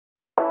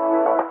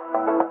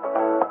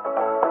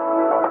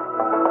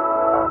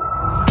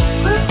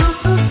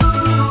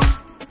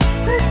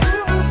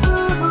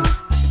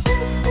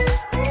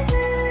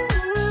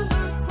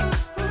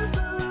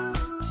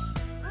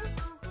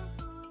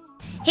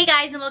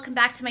welcome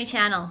back to my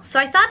channel. So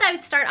I thought I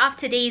would start off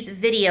today's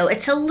video.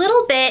 It's a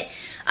little bit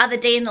of a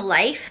day in the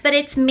life, but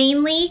it's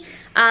mainly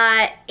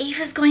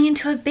Ava's going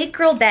into a big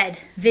girl bed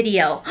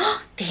video.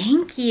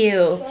 Thank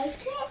you.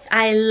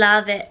 I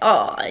love it.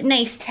 Oh,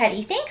 nice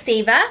teddy. Thanks,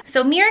 Ava.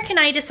 So Mirek and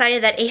I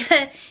decided that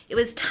Ava, it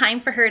was time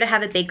for her to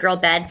have a big girl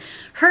bed.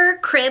 Her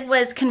crib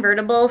was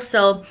convertible,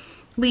 so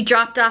we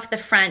dropped off the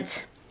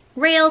front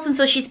rails, and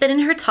so she's been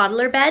in her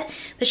toddler bed,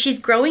 but she's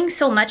growing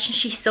so much and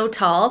she's so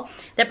tall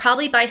that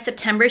probably by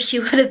September she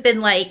would have been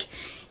like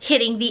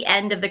hitting the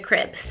end of the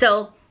crib.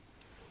 So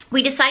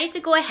we decided to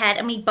go ahead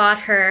and we bought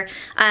her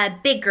a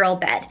big girl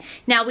bed.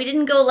 Now we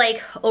didn't go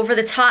like over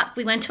the top.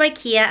 We went to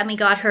IKEA and we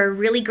got her a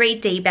really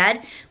great day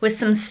bed with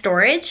some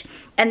storage,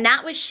 and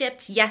that was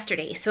shipped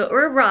yesterday. So it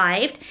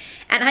arrived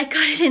and I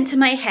got it into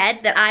my head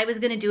that I was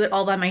gonna do it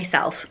all by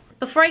myself.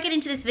 Before I get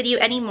into this video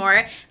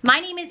anymore, my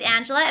name is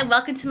Angela and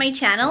welcome to my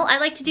channel. I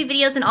like to do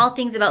videos on all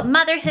things about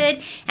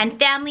motherhood and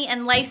family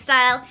and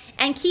lifestyle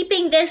and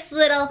keeping this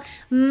little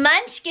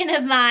munchkin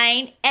of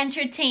mine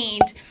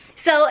entertained.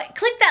 So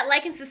click that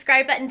like and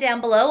subscribe button down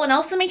below, and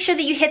also make sure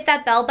that you hit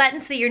that bell button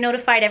so that you're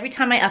notified every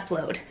time I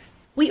upload.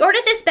 We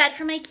ordered this bed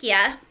from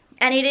IKEA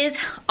and it is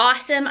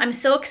awesome. I'm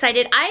so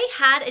excited. I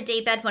had a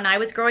day bed when I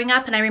was growing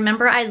up and I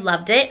remember I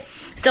loved it.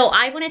 So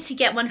I wanted to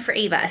get one for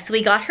Ava. So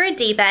we got her a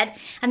day bed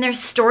and there's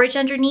storage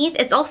underneath.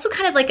 It's also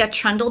kind of like a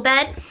trundle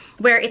bed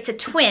where it's a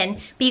twin,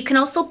 but you can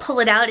also pull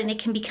it out and it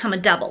can become a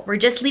double. We're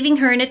just leaving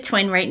her in a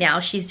twin right now.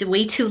 She's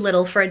way too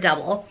little for a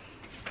double.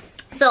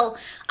 So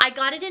I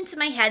got it into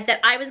my head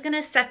that I was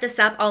gonna set this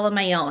up all on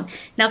my own.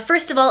 Now,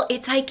 first of all,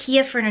 it's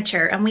IKEA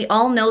furniture, and we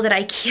all know that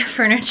IKEA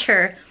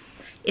furniture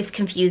is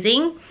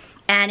confusing,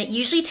 and it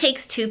usually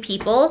takes two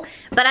people,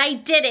 but I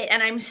did it,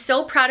 and I'm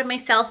so proud of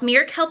myself.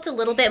 Mirek helped a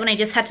little bit when I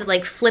just had to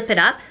like flip it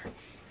up,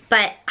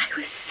 but I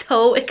was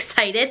so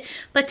excited.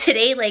 But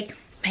today, like,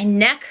 my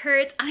neck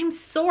hurts, I'm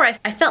sore.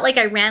 I felt like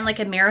I ran like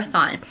a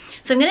marathon.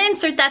 So I'm gonna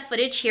insert that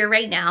footage here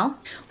right now.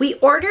 We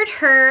ordered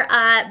her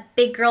a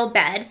big girl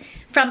bed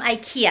from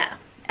IKEA,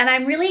 and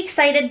I'm really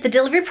excited. The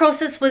delivery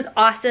process was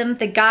awesome.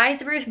 The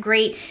guys were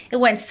great. It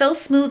went so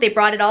smooth. They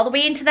brought it all the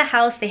way into the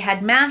house. They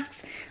had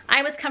masks.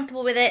 I was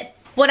comfortable with it.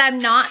 What I'm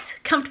not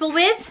comfortable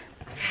with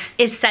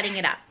is setting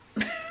it up.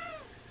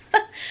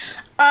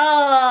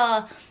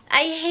 Oh,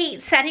 I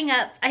hate setting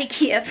up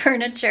IKEA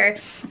furniture.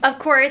 Of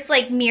course,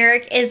 like,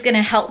 Mirek is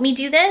gonna help me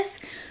do this,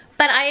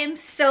 but I am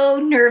so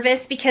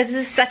nervous because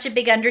this is such a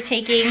big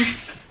undertaking.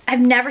 I've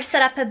never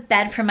set up a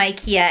bed from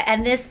IKEA,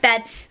 and this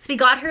bed, so we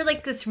got her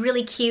like this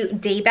really cute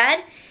day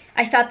bed.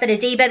 I thought that a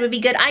day bed would be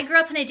good. I grew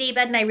up in a day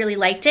bed and I really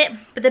liked it,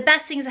 but the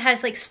best thing is it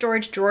has like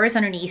storage drawers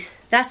underneath.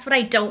 That's what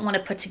I don't want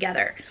to put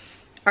together,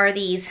 are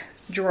these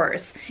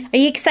drawers. Are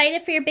you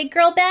excited for your big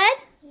girl bed?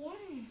 Yeah.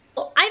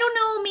 Well, I don't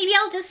know, maybe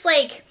I'll just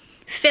like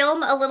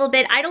film a little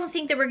bit. I don't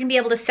think that we're gonna be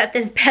able to set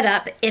this bed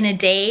up in a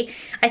day.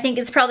 I think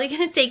it's probably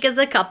gonna take us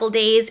a couple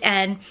days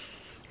and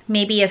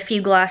maybe a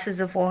few glasses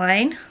of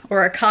wine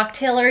or a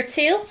cocktail or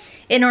two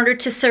in order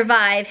to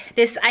survive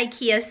this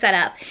IKEA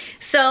setup.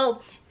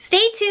 So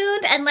stay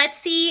tuned and let's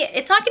see.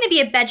 It's not gonna be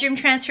a bedroom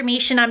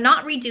transformation. I'm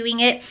not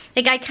redoing it.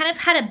 Like, I kind of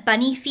had a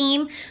bunny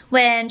theme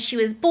when she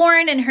was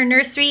born in her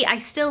nursery. I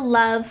still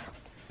love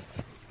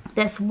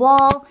this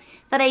wall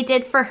that I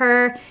did for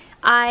her.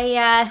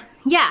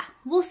 Yeah,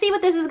 we'll see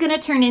what this is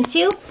gonna turn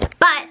into,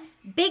 but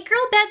big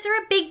girl beds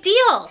are a big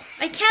deal.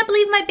 I can't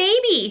believe my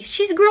baby,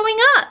 she's growing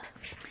up.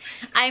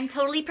 I'm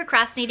totally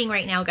procrastinating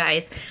right now,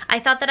 guys. I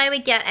thought that I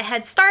would get a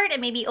head start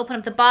and maybe open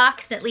up the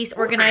box and at least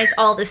organize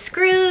all the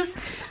screws,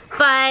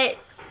 but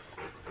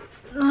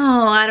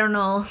oh, I don't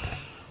know.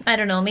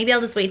 Maybe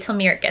I'll just wait till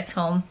Mirek gets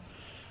home.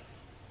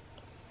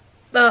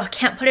 Oh,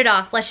 can't put it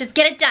off. Let's just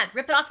get it done.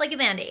 Rip it off like a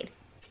Band-Aid.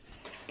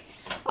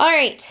 All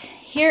right,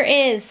 here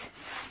is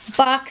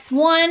box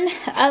 1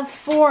 of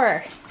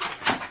 4.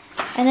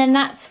 And then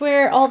that's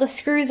where all the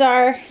screws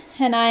are,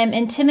 and I'm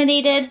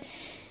intimidated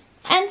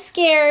and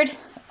scared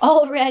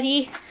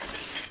already.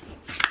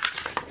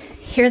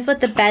 Here's what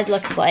the bed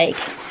looks like.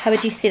 How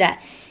would you see that?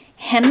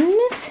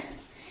 Hems?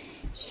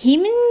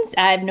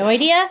 I have no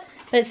idea,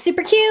 but it's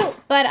super cute,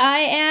 but I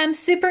am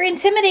super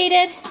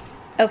intimidated.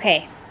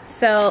 Okay,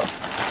 so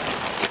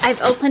I've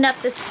opened up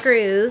the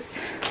screws.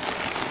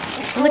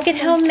 Look at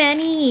how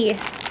many.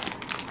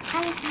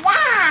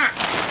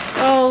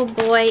 Oh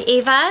boy,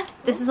 Ava,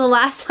 this is the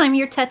last time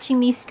you're touching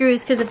these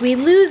screws, because if we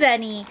lose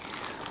any,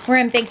 we're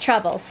in big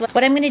trouble. So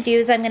what I'm gonna do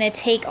is I'm gonna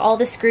take all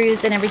the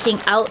screws and everything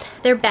out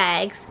their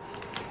bags,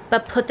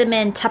 but put them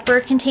in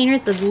Tupperware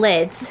containers with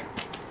lids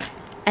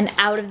and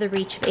out of the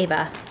reach of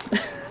Ava.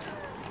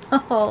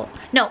 Oh,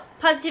 no,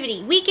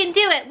 positivity. We can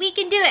do it. We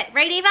can do it.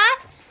 Right, Ava?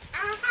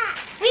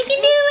 We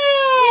can do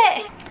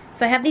it.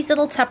 So I have these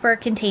little Tupperware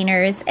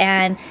containers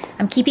and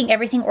I'm keeping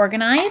everything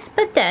organized,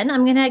 but then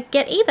I'm gonna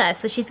get Ava,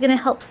 so she's gonna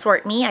help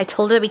sort me. I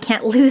told her we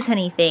can't lose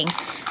anything.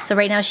 So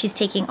right now she's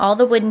taking all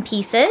the wooden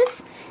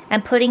pieces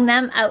and putting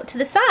them out to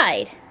the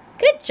side.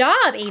 Good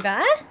job,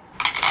 Ava.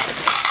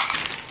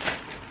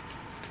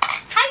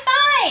 High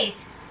five.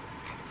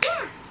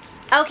 Yeah.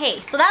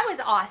 Okay, so that was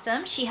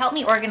awesome. She helped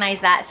me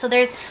organize that. So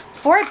there's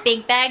 4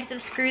 big bags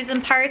of screws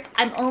and parts.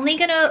 I'm only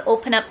gonna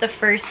open up the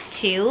first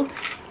 2,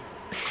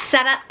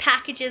 set up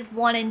packages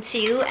 1 and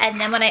 2, and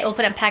then when I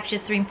open up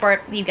packages 3 and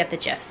 4, you get the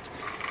gist.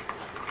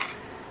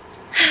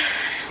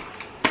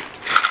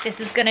 This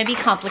is gonna be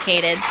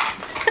complicated.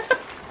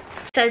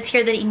 It says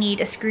here that you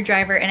need a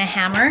screwdriver and a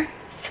hammer.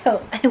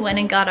 So I went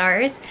and got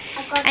ours.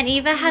 And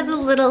Eva has a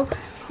little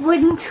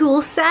wooden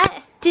tool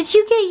set. Did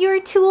you get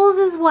your tools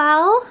as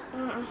well?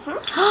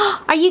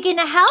 Mm-hmm. Are you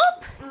gonna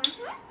help?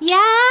 Mm-hmm.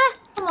 Yeah?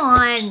 Come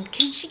on,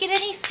 can she get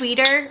any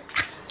sweeter?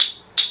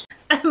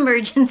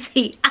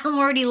 Emergency, I'm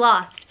already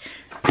lost.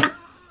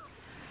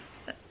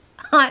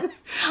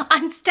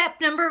 on step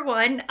number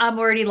 1, I'm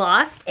already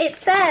lost. It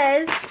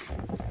says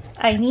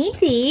I need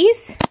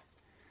these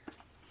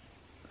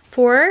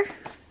 4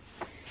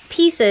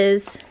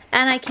 pieces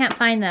and I can't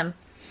find them.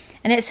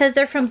 And it says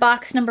they're from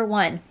box number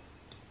 1.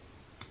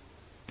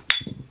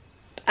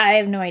 I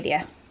have no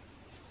idea.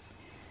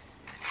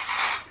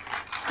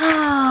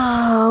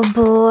 Oh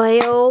boy,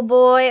 oh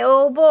boy,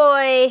 oh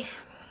boy.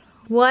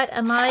 What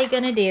am I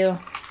gonna do?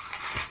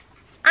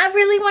 I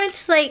really wanted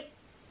to like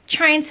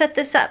try and set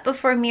this up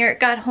before Merritt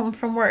got home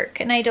from work,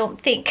 and I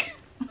don't think,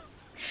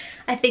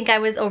 I think I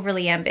was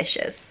overly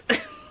ambitious.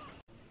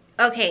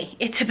 Okay,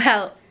 it's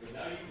about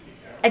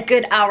a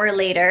good hour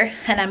later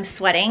and I'm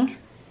sweating.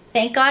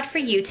 Thank God for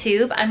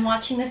YouTube. I'm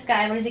watching this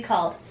guy, what is he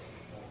called?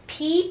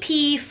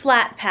 PP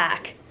Flat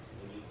Pack.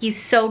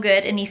 He's so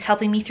good and he's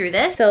helping me through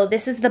this. So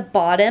this is the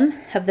bottom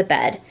of the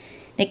bed.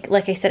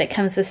 Like I said, it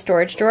comes with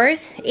storage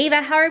drawers.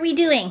 Ava, how are we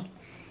doing?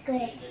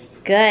 Good.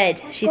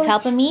 Good. She's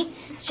helping me.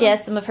 She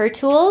has some of her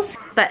tools,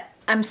 but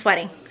I'm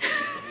sweating.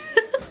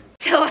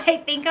 So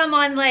I think I'm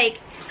on like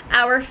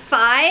hour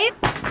 5.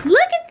 Look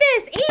at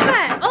this,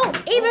 Ava. Oh,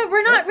 Ava,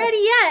 we're not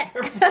ready yet.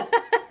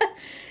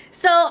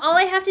 So all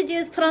I have to do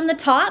is put on the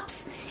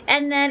tops,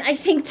 and then I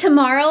think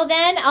tomorrow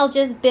then I'll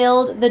just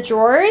build the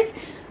drawers.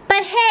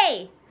 But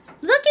hey,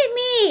 look at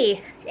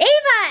me.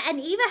 Ava,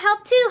 and Eva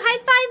helped too. High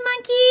 5,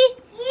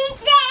 monkey.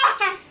 Yeah.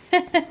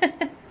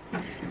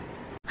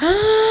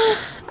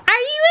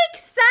 Are you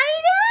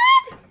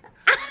excited?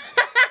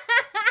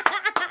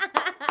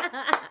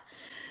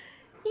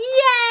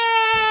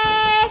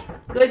 Yay!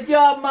 Good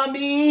job,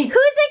 Mommy.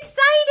 Who's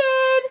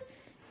excited?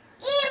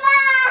 Eva!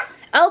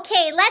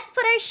 Okay, let's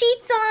put our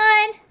sheets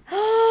on.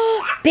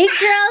 Big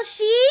girl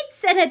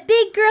sheets and a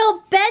big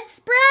girl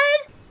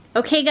bedspread.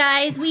 Okay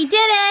guys, we did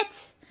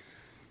it.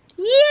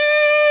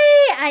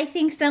 Yay! I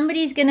think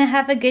somebody's gonna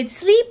have a good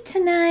sleep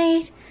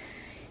tonight.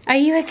 Are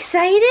you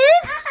excited?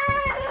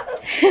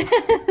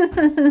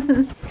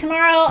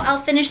 Tomorrow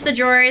I'll finish the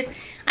drawers.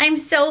 I'm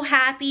so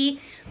happy,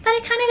 but I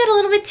kind of got a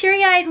little bit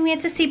teary-eyed when we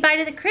had to say bye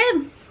to the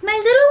crib. My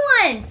little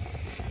one.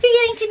 You're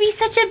getting to be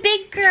such a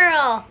big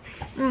girl.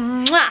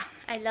 Mwah.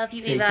 I love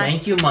you, Say Eva.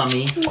 thank you,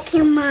 Mommy. Thank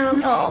you,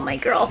 Mom. Oh, my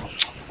girl.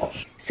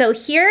 So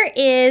here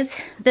is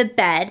the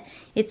bed.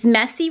 It's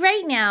messy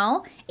right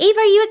now. Ava,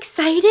 are you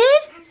excited?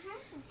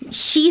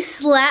 She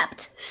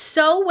slept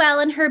so well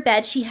in her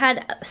bed. She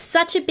had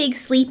such a big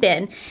sleep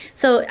in.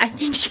 So I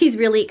think she's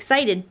really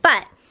excited.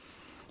 But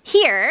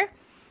here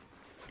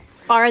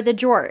are the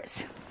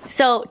drawers.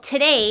 So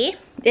today,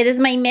 it is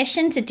my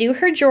mission to do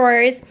her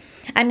drawers.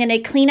 I'm gonna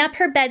clean up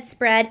her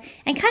bedspread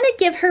and kind of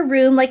give her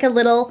room like a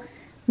little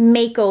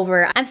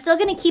makeover. I'm still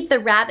gonna keep the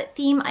rabbit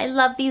theme. I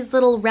love these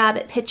little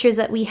rabbit pictures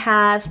that we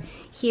have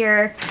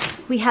here.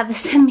 We have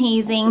this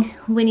amazing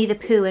Winnie the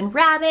Pooh and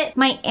rabbit.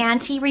 My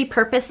auntie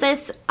repurposed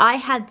this. I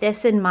had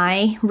this in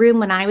my room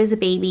when I was a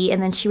baby,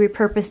 and then she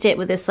repurposed it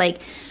with this like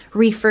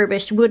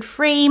refurbished wood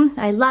frame.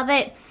 I love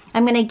it.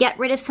 I'm gonna get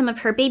rid of some of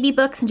her baby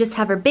books and just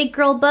have her big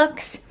girl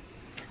books.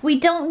 We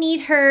don't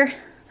need her,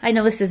 I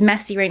know this is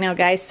messy right now,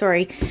 guys,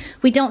 sorry.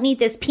 We don't need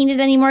this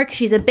Peanut anymore because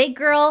she's a big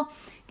girl.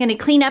 I'm gonna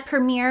clean up her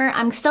mirror.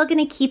 I'm still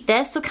gonna keep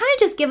this, so kind of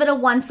just give it a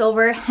once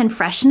over and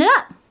freshen it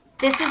up.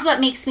 This is what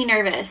makes me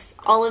nervous,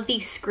 all of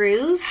these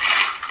screws.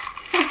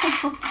 Okay,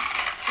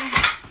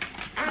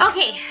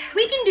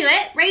 we can do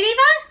it, right,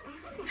 Eva?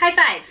 High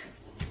 5.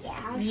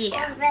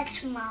 Yeah.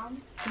 Rich,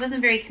 Mom. It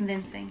wasn't very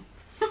convincing.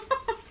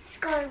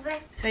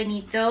 So I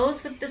need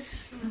those with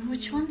this,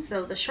 which ones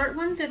though? The short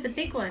ones or the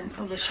big one?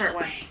 Oh, the short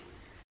ones.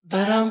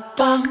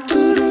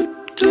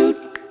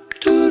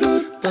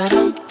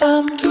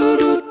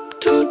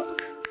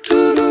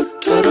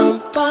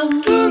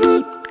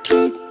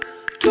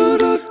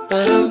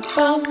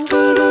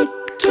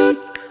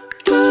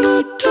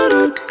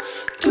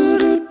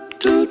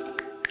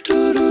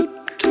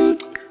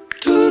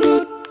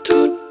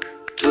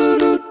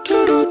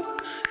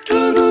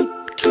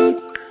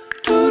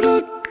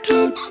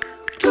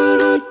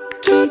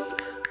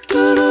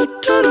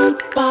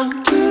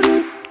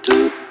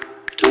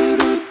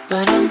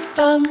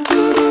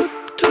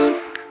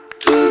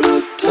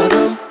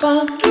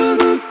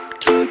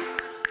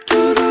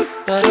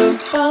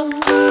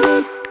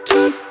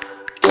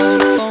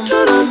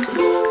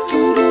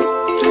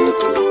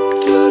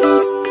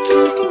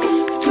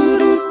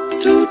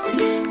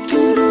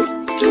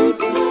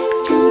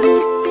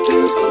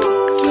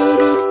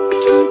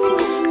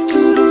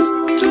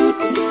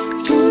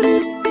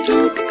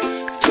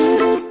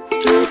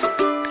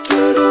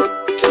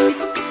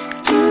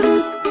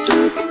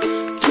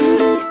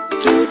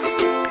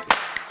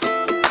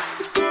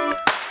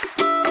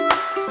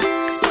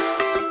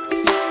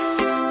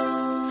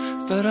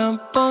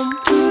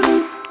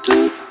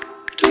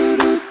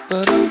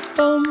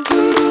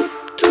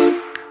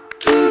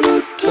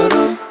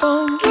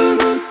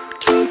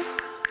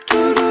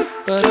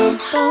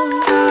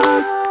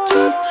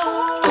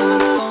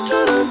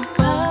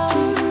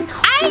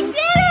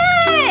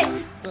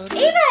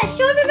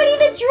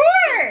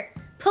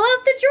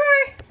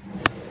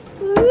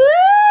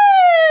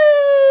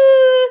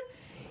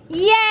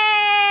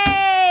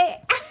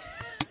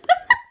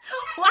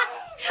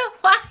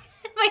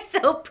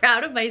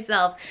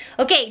 Myself.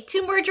 Okay,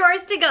 2 more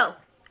drawers to go.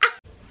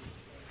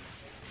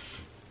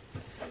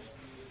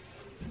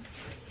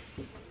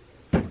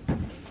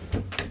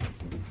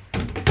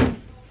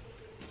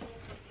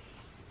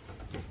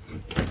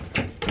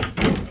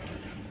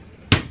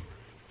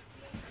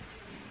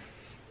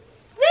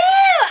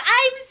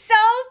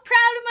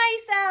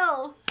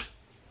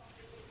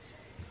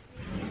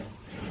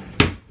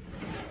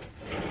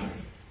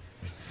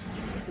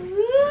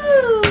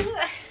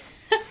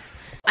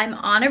 I'm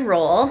on a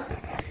roll.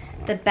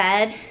 The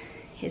bed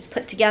is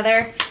put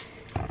together,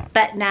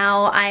 but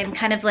now I'm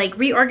kind of like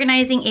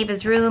reorganizing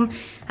Ava's room.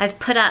 I've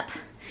put up,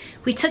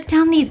 we took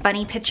down these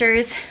bunny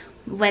pictures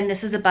when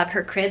this was above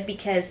her crib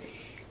because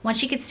once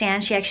she could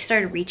stand, she actually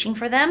started reaching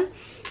for them,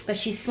 but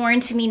she's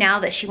sworn to me now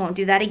that she won't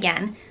do that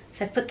again.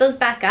 So I put those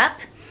back up,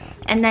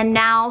 and then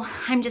now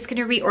I'm just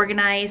gonna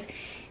reorganize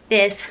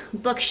this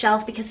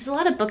bookshelf because there's a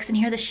lot of books in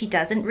here that she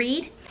doesn't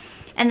read.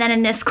 And then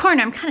in this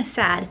corner, I'm kind of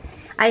sad.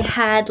 I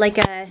had like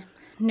a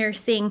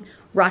nursing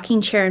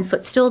rocking chair and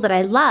footstool that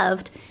I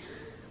loved,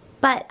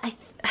 but I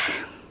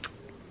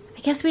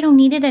guess we don't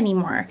need it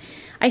anymore.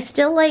 I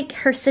still like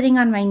her sitting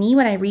on my knee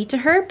when I read to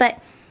her, but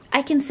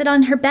I can sit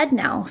on her bed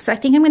now. So I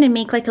think I'm gonna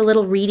make like a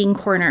little reading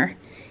corner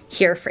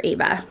here for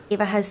Ava.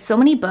 Ava has so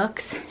many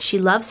books. She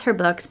loves her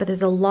books, but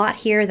there's a lot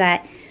here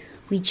that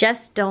we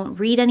just don't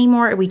read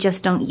anymore or we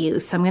just don't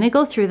use. So I'm gonna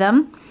go through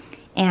them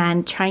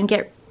and try and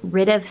get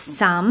rid of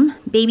some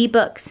baby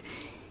books,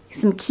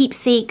 some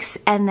keepsakes,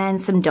 and then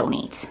some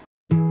donate.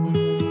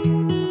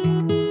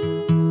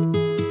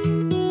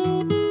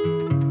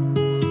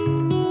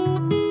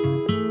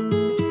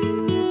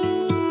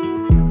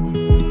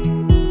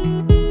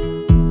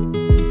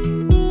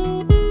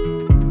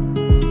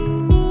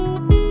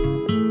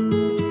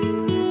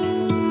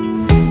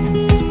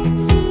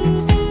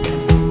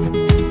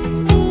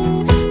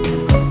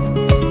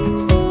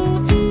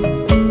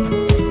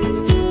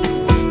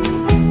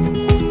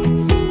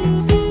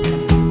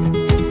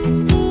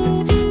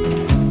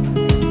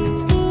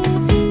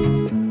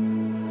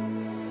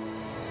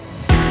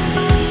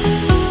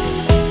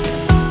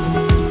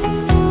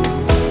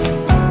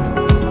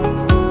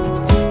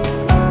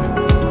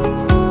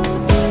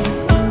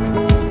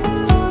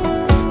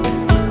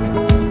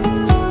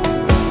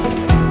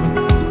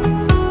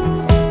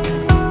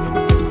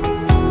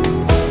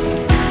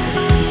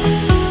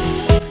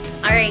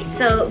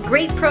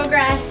 Great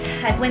progress.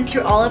 I went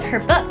through all of her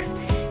books,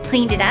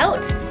 cleaned it out,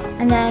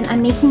 and then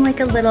I'm making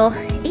like a little,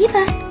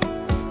 Ava,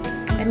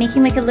 I'm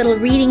making like a little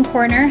reading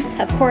corner.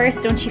 Of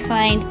course, don't you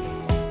find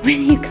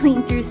when you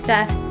clean through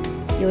stuff,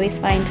 you always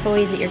find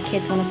toys that your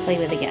kids want to play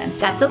with again.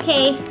 That's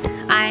okay.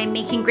 I'm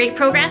making great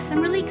progress.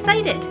 I'm really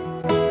excited.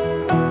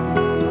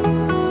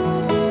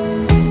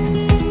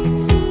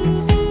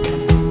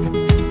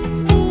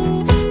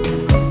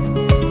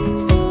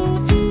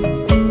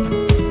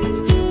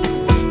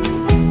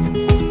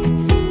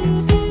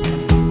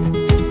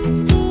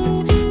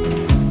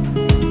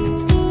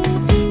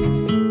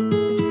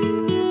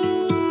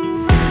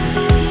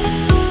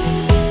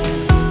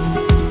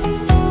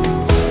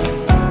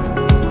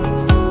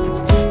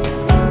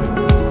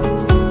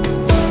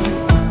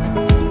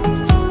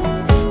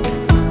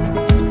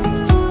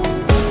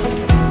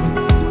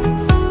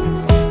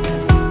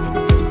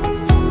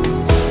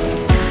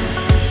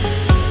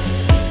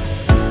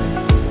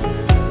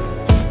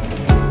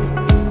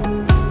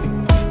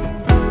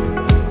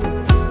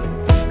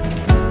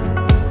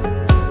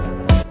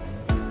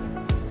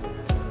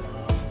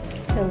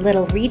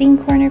 Little reading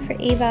corner for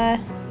Ava.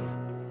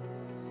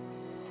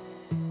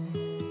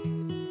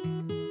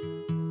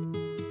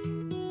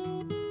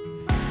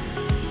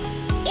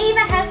 Ava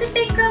has a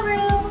big girl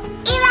room.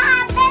 Ava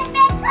has a big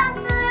girl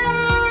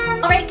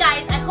room. Alright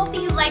guys, I hope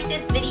that you liked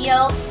this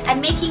video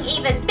and making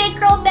Ava's big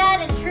girl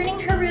bed and turning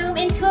her room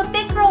into a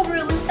big girl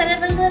room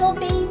instead of a little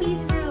baby